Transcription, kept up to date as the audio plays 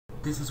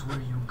This is where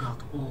you got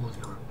all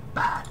your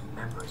bad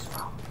memories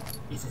from,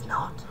 is it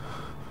not?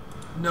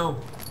 No,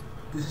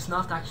 this is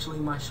not actually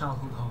my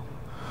childhood home.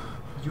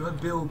 You have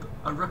built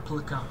a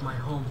replica of my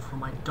home from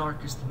my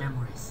darkest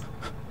memories.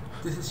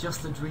 This is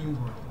just a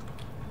dream world.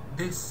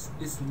 This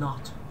is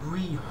not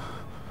real.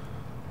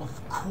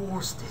 Of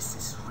course this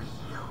is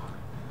real.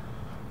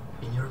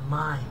 In your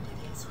mind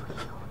it is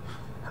real.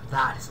 And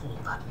that is all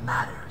that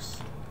matters.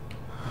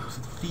 Because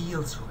it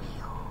feels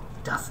real,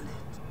 doesn't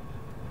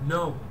it?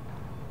 No.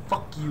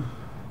 Fuck you.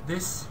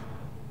 This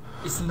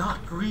is not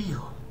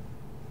real.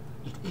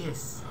 It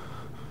is.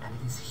 And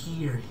it is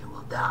here you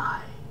will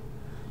die.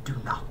 Do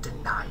not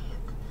deny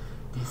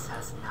it. This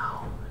has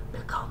now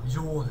become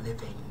your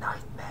living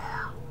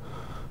nightmare.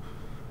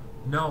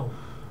 No.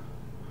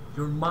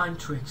 Your mind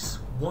tricks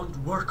won't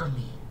work on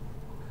me.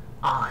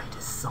 I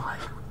decide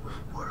what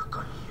will work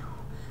on you.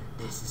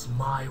 This is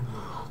my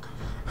world,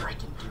 and I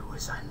can do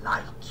as I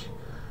like.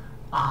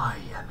 I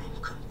am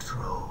in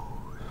control.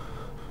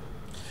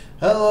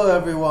 Hello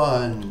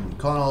everyone,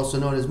 Con, also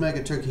known as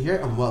Mega Turkey here,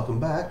 and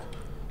welcome back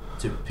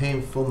to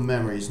Painful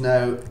Memories.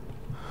 Now,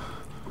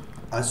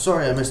 I'm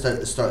sorry I missed out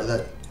the start of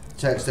that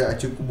text there. I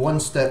took one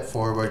step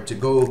forward to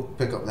go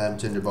pick up them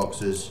tinder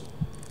boxes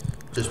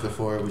just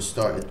before we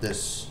started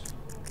this.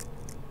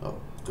 Oh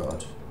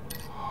god.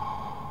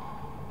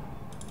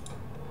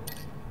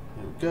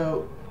 There we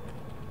go.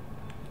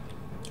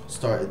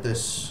 Started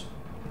this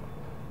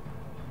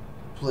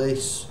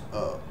place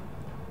up.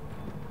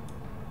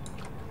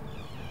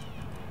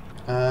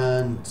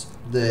 And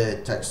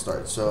the text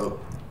started, so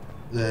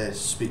the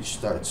speech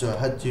started, so I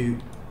had to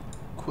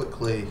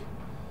quickly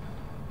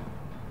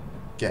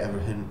get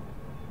everything.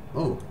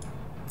 Oh,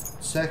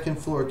 second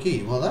floor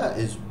key. Well, that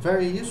is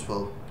very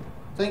useful.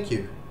 Thank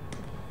you.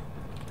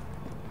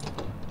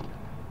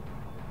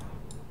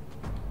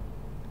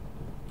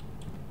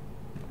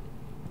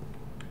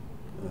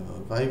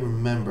 If I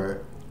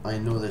remember, I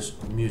know this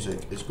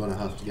music is going to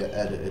have to get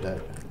edited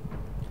out.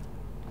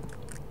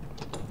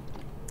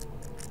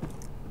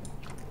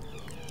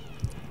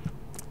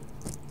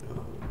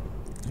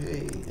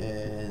 Okay,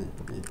 and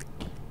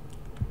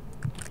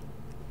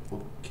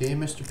okay,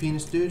 Mr.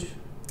 Penis Dude.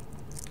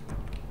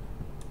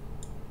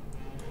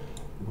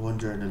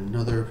 Wondering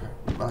another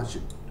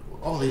magic.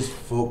 All these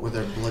folk with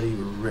their bloody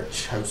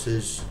rich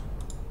houses.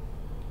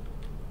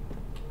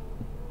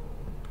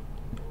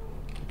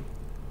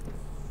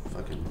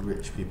 Fucking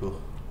rich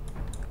people.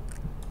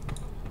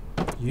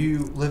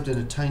 You lived in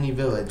a tiny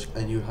village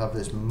and you have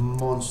this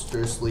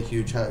monstrously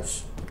huge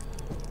house.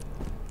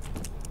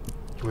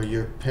 Where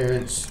your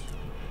parents...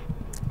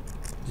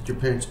 Did your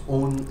parents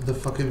own the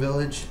fucking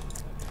village?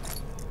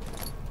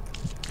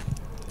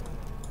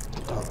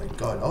 Oh my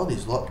god, all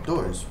these locked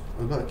doors.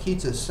 We've got a key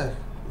to the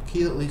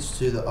key that leads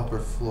to the upper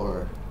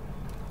floor.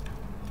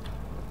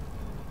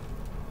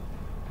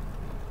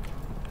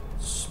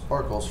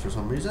 Sparkles for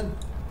some reason.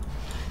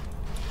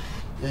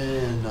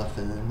 And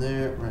nothing in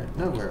there. Right,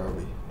 now where are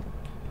we?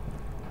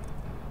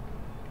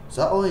 Is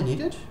that all I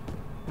needed?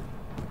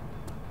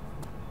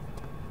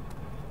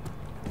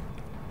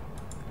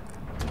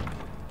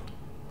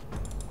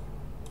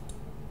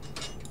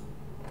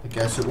 I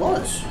guess it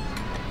was.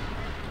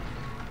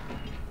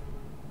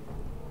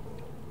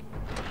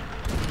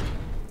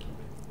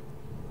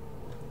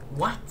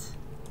 What?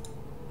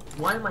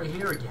 Why am I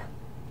here again?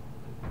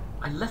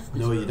 I left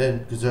this No, room. you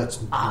didn't, because that's...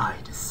 I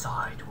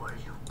decide where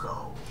you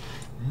go,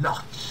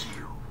 not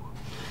you.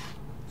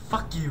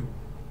 Fuck you.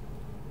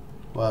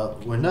 Well,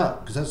 we're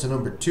not, because that's a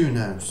number 2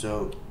 now,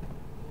 so...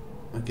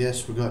 I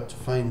guess we got to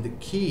find the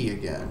key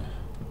again.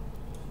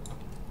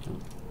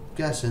 I'm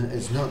guessing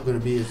it's not going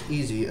to be as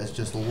easy as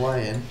just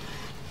lying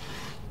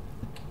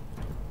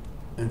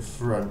in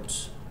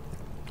front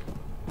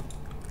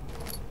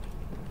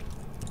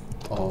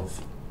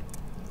of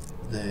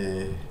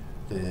the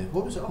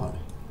what was it on?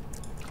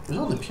 It was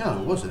on the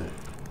piano, wasn't it?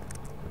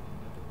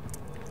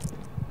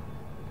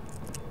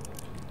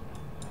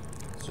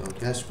 So I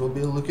guess we'll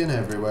be looking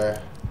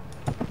everywhere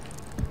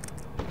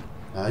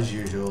as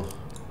usual.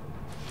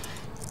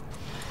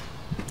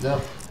 No,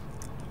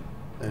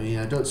 I mean,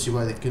 I don't see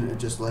why they couldn't have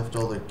just left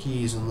all their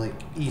keys in like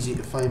easy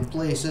to find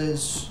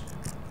places.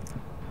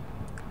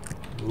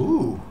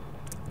 Ooh,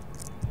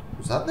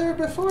 was that there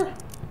before? I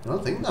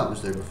don't think that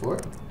was there before.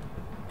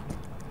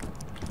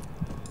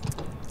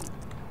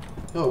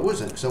 No, it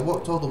wasn't, because I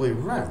walked all the way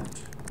around.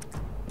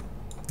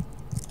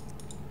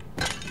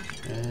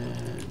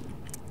 And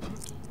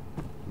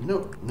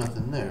nope,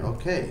 nothing there.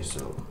 Okay,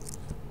 so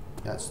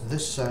that's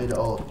this side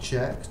all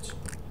checked.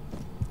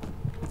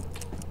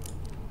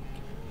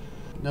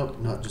 Nope,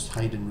 not just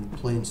hiding in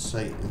plain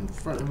sight in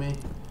front of me.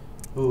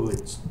 Oh,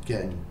 it's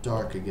getting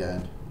dark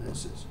again.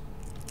 This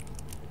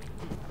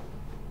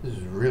is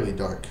really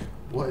dark.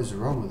 What is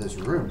wrong with this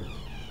room?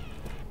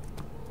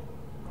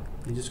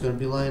 You just gonna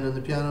be lying on the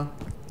piano?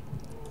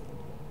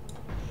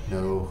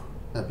 No,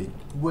 that'd be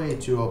way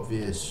too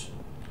obvious.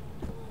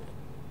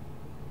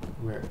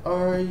 Where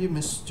are you,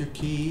 Mr.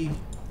 Key?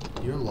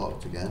 You're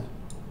locked again.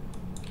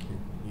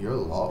 You're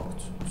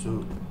locked.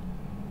 So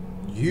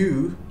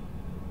you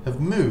have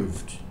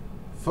moved.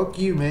 Fuck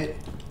you, mate.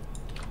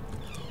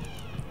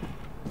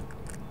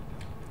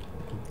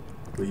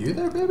 Were you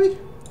there, baby?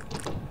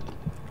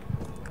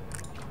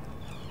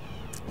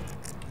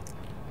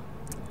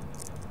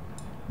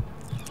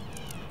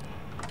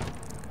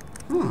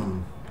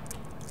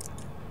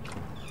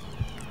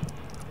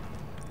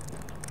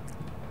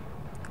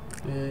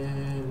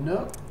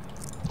 No.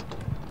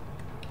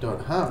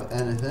 Don't have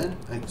anything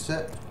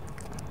except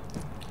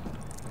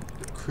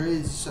the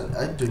crazy sun.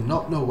 I do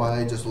not know why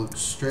I just looked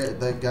straight at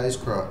that guy's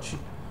crotch.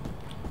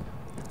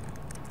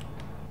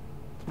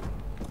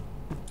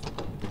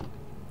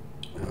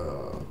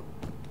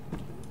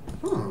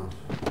 Am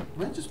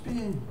I just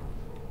being...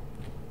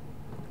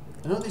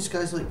 I know these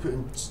guys like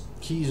putting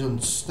keys on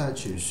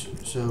statues,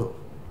 so...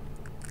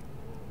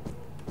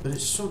 But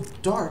it's so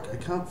dark, I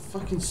can't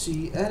fucking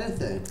see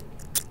anything.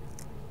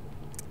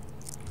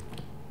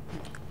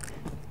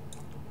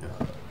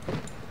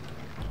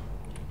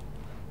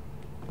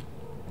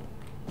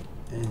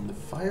 In the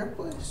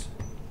fireplace?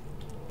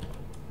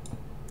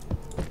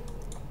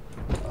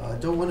 I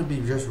don't want to be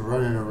just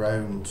running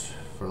around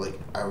for like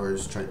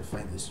hours trying to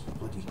find this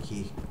bloody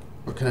key.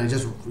 Or can I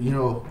just, you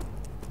know,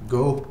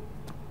 go?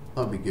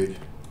 That'd be good.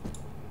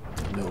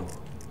 No.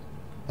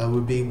 That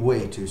would be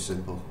way too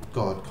simple.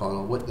 God,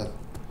 Connell, what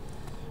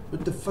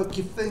the fuck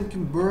you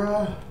thinking,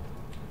 bruh?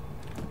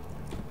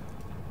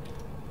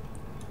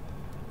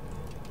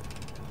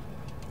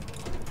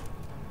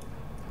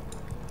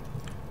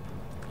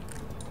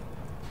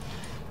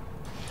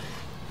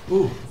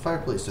 Ooh,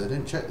 fireplace. I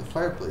didn't check the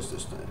fireplace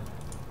this time.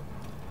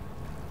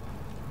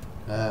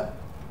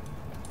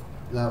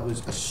 That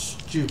was a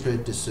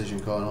stupid decision,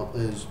 Connell.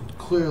 There's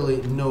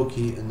clearly no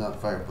key in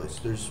that fireplace.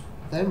 There's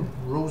them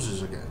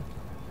roses again.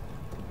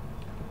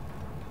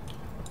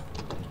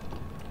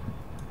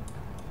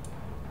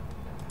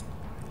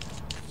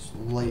 Let's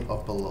light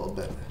up a little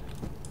bit.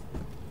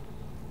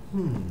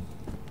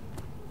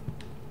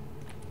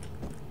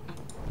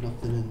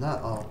 Nothing in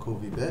that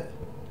alcovey bit.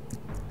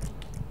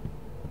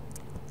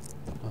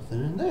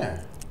 Nothing in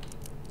there.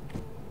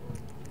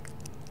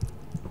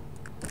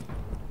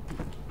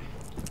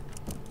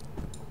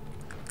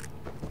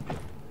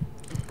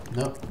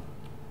 Nope.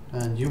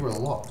 And you were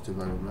locked, if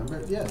I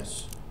remember.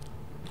 Yes.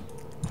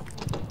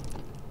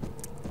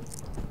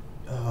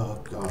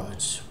 Oh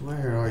God,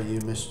 where are you,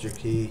 Mr.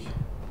 Key?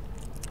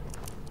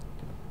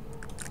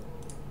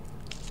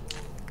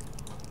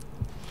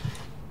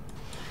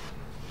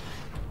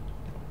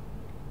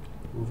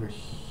 Over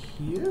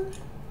here?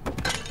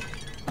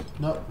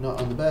 Nope,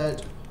 not on the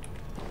bed.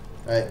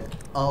 Right,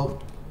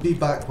 I'll be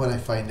back when I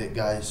find it,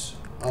 guys.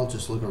 I'll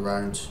just look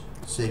around.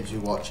 Saves you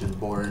watching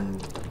boring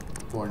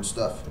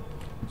stuff.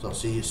 So I'll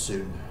see you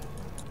soon.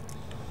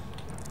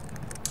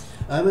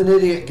 I'm an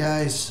idiot,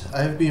 guys.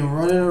 I've been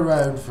running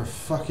around for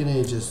fucking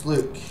ages.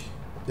 Look,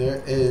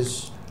 there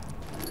is...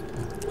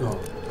 Oh,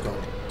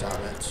 God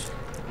damn it.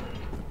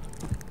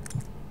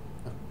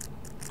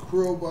 A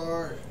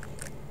crowbar.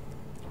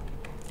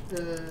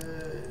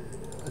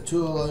 A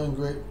tool allowing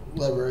great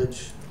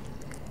leverage.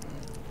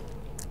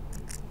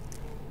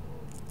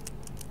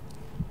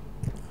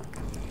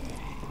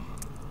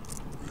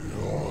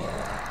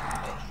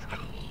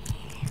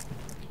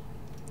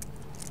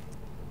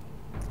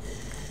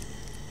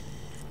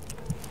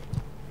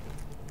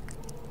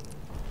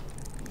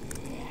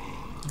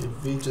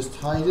 If we just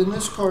hide in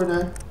this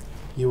corner,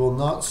 you will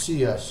not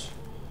see us.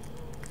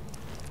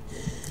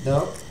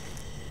 No.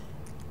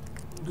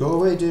 Go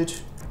away, dude.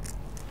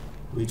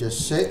 We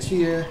just sit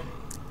here.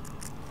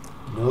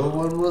 No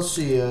one will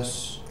see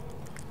us.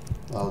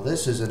 Well,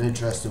 this is an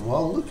interesting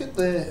wall. Look at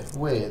the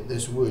way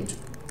this wood.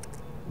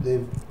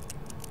 They've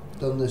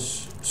done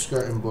this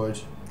skirting board.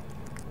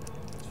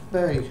 It's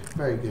very,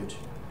 very good.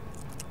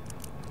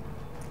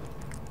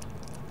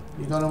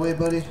 You gone away,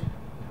 buddy?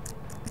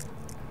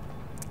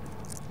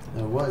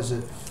 Now, what is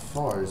it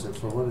for? Is it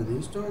for one of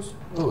these doors?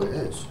 Oh, it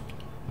is.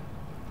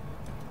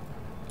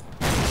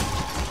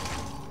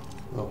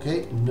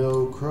 Okay,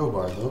 no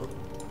crowbar though.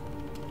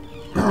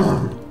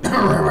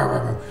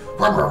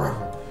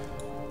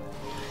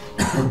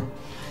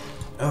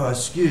 Oh,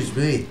 excuse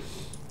me.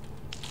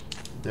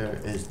 There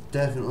is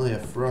definitely a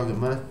frog in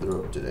my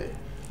throat today.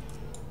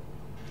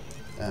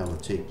 I will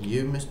take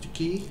you, Mr.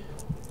 Key.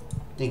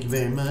 Thank you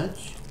very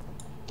much.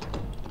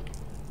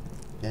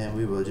 And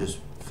we will just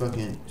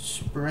fucking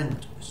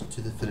sprint to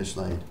the finish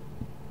line.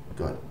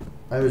 God,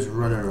 I was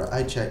running around.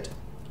 I checked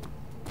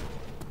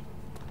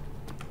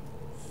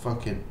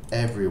fucking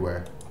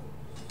everywhere.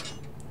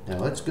 Now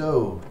let's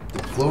go to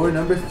floor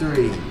number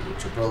 3,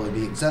 which will probably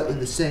be exactly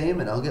the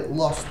same, and I'll get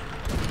lost.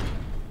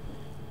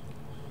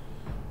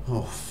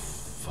 Oh,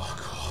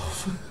 fuck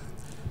off.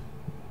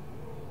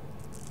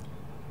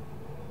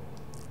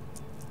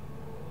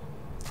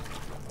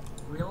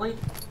 Really?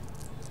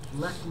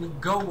 Let me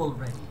go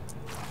already.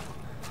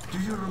 Do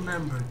you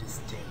remember this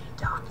day,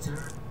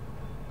 Doctor?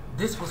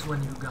 This was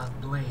when you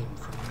got blamed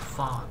from your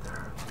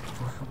father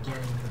for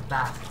forgetting the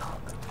bathtub.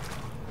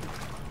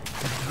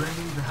 You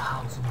drained the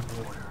house in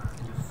water,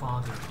 and your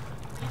father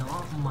paid a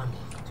lot of money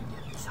to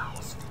get this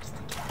house fixed.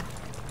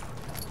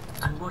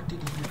 what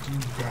did you do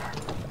then?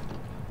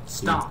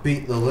 Stop. He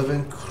beat the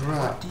living What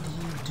crap. did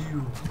you do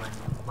when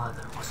your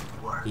mother was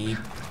at work? He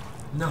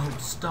No,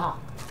 stop.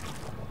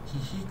 He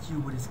hit you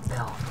with his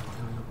belt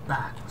until your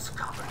back was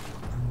covered in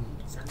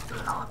wounds and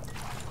blood.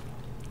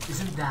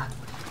 Isn't that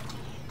what he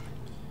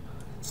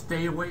did?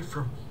 Stay away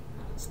from me.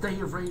 Stay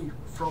away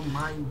from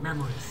my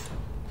memories.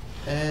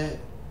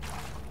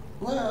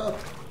 Well,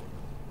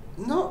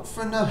 not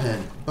for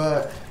nothing,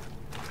 but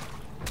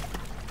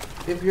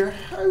if your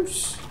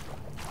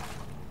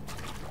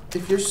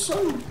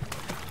son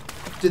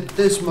did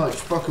this much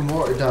fucking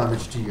water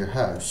damage to your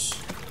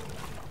house,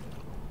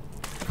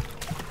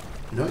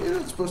 no, you're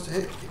not supposed to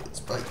hit kids,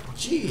 but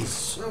jeez,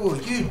 so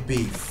you'd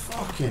be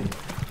fucking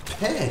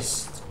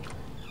pissed.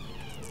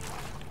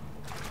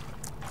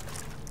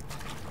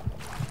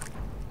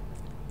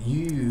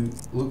 You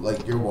look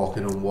like you're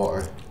walking on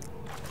water.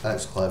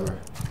 That's clever.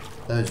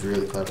 That is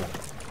really clever.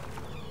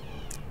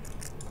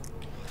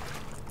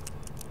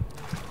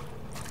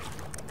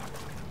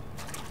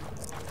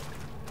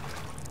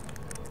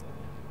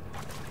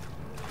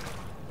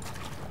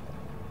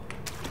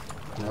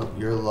 No,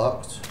 you're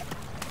locked.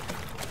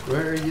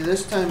 Where are you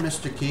this time,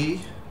 Mr.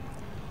 Key?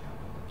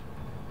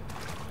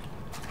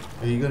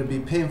 Are you going to be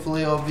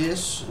painfully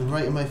obvious and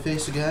right in my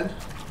face again?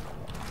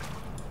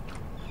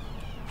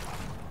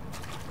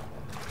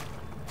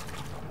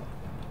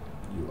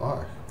 You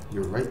are.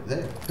 You're right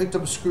there. Picked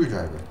up a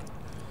screwdriver.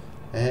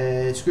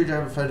 A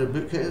screwdriver found in a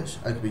bookcase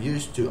and can be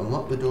used to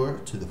unlock the door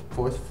to the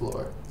 4th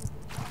floor.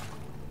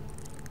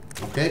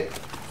 Okay,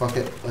 fuck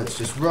it. Let's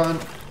just run.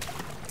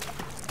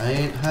 I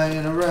ain't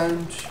hanging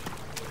around.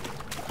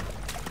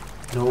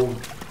 No.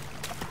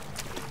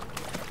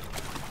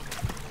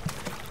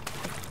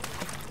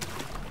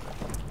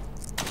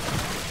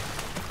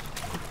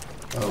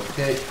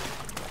 Okay.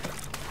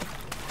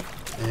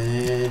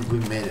 And we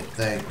made it,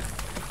 thank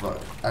fuck.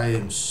 I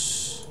am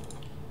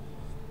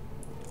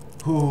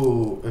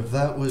oh, if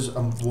that was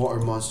a water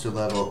monster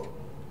level,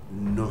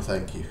 no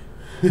thank you.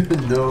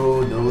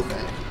 No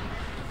thank you.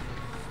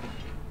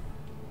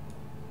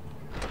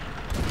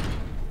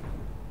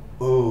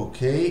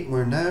 Okay,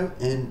 we're now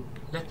in...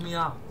 Let me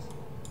out.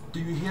 Do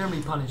you hear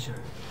me,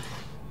 Punisher?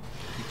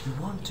 If you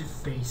want to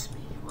face me,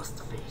 you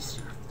must face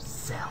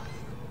yourself.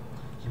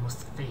 You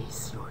must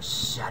face your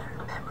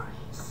shattered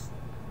memories.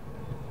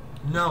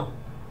 No,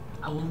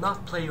 I will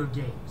not play your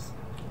games.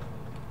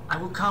 I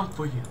will come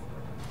for you.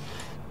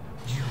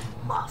 You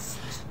must.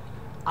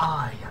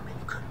 I am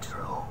in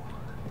control.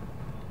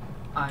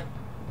 I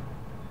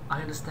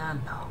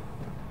understand now.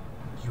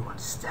 You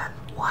understand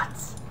what?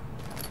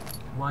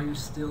 Why you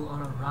still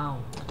are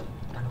around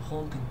and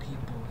haunting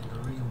people in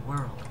the real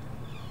world.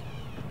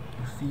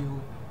 You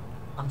feel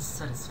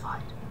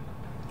unsatisfied.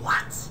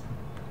 What?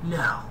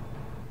 No.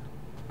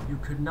 You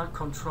could not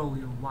control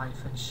your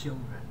wife and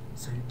children,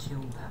 so you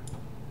killed them.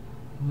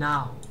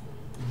 Now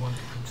you want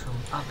to control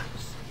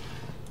others.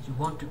 You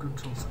want to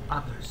control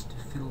others to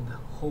fill the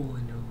hole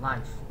in your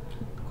life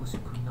because you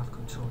could not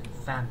control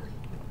your family.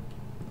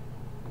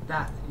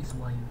 That is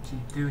why you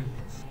keep doing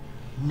this.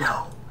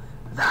 No,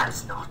 that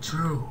is not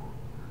true.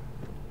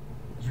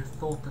 You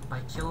thought that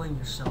by killing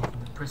yourself in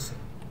the prison,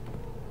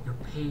 your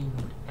pain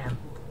would end,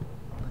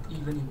 but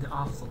even in the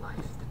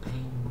afterlife, the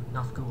pain would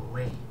not go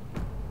away.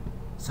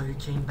 So you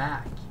came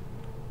back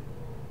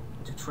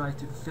to try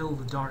to fill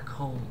the dark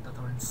hole that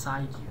are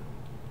inside you.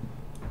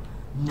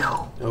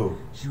 No,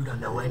 You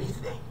don't know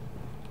anything.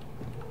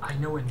 I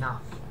know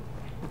enough.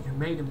 You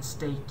made a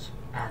mistake,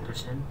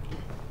 Anderson.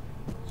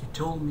 You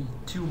told me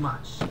too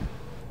much,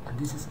 and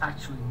this is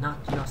actually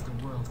not just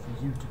a world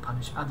for you to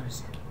punish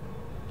others in.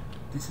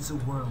 This is a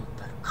world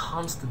that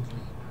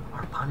constantly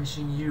are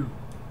punishing you,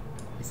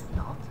 is it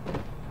not?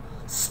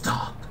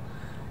 Stop!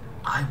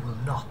 I will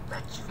not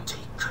let you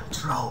take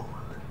control.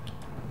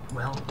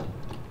 Well,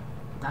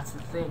 that's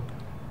the thing,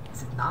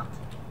 is it not?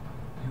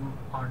 You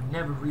are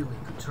never really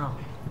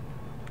controlled,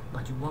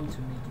 but you want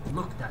to make it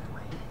look that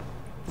way,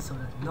 so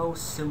that no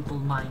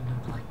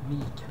simple-minded like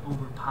me can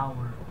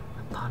overpower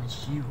and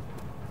punish you.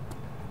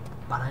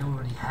 But I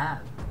already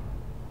have,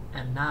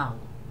 and now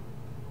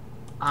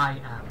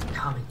I am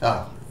coming.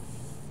 Ah.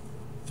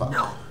 Fuck.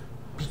 No,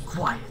 be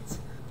quiet.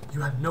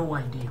 You have no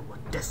idea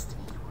what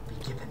destiny you will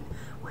be given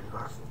when you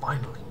are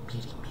finally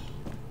meeting me.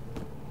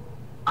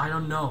 I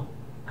don't know,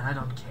 and I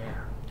don't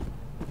care.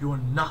 You are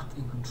not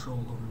in control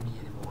over me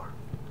anymore.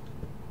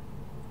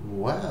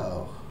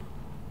 Wow.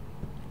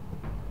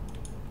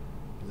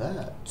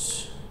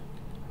 That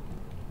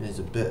is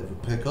a bit of a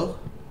pickle.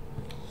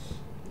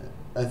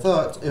 I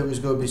thought it was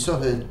going to be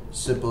something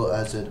simple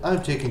as in,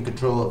 I'm taking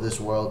control of this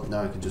world,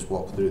 now I can just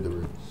walk through the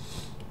room.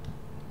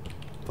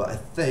 But I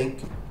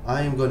think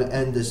I am going to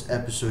end this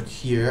episode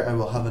here. I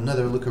will have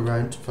another look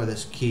around for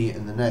this key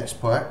in the next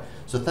part.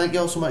 So thank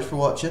you all so much for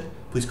watching.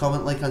 Please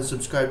comment, like and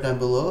subscribe down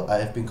below. I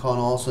have been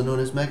Connell, also known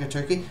as Mega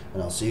Turkey,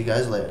 and I'll see you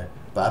guys later.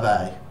 Bye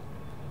bye.